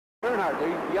Earnhardt,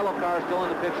 the yellow car is still in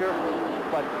the picture,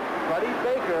 but Buddy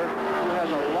Baker, who has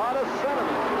a lot of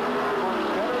sentiment among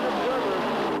veteran observers,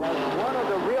 as one of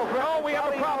the real... Oh, we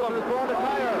have a problem. Is blowing the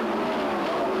tire.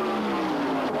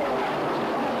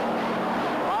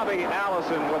 Bobby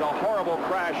Allison with a horrible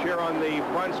crash here on the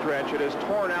front stretch. It has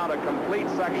torn out a complete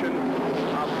section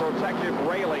of protective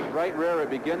railing. Right rear, it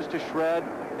begins to shred,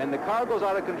 and the car goes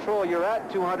out of control. You're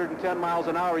at 210 miles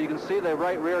an hour. You can see the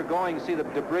right rear going. You see the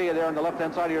debris there on the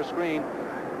left-hand side of your screen.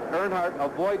 Earnhardt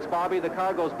avoids Bobby. The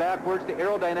car goes backwards. The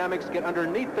aerodynamics get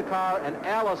underneath the car, and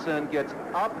Allison gets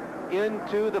up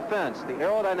into the fence. The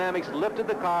aerodynamics lifted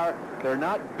the car. They're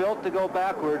not built to go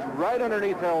backwards. Right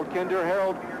underneath Harold Kinder.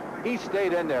 Harold, he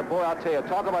stayed in there. Boy, I'll tell you,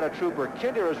 talk about a trooper.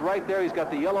 Kinder is right there. He's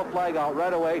got the yellow flag out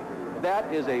right away.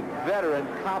 That is a veteran,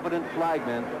 competent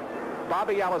flagman.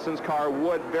 Bobby Allison's car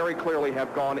would very clearly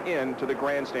have gone into the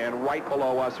grandstand right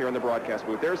below us here in the broadcast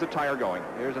booth. There's the tire going.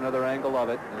 Here's another angle of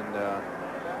it, and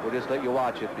we'll just let you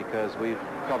watch it because we've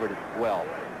covered it well.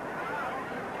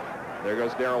 There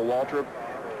goes Darrell Waltrip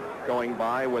going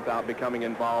by without becoming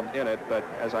involved in it, but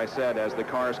as I said, as the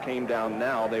cars came down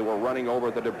now, they were running over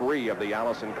the debris of the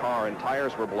Allison car and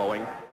tires were blowing.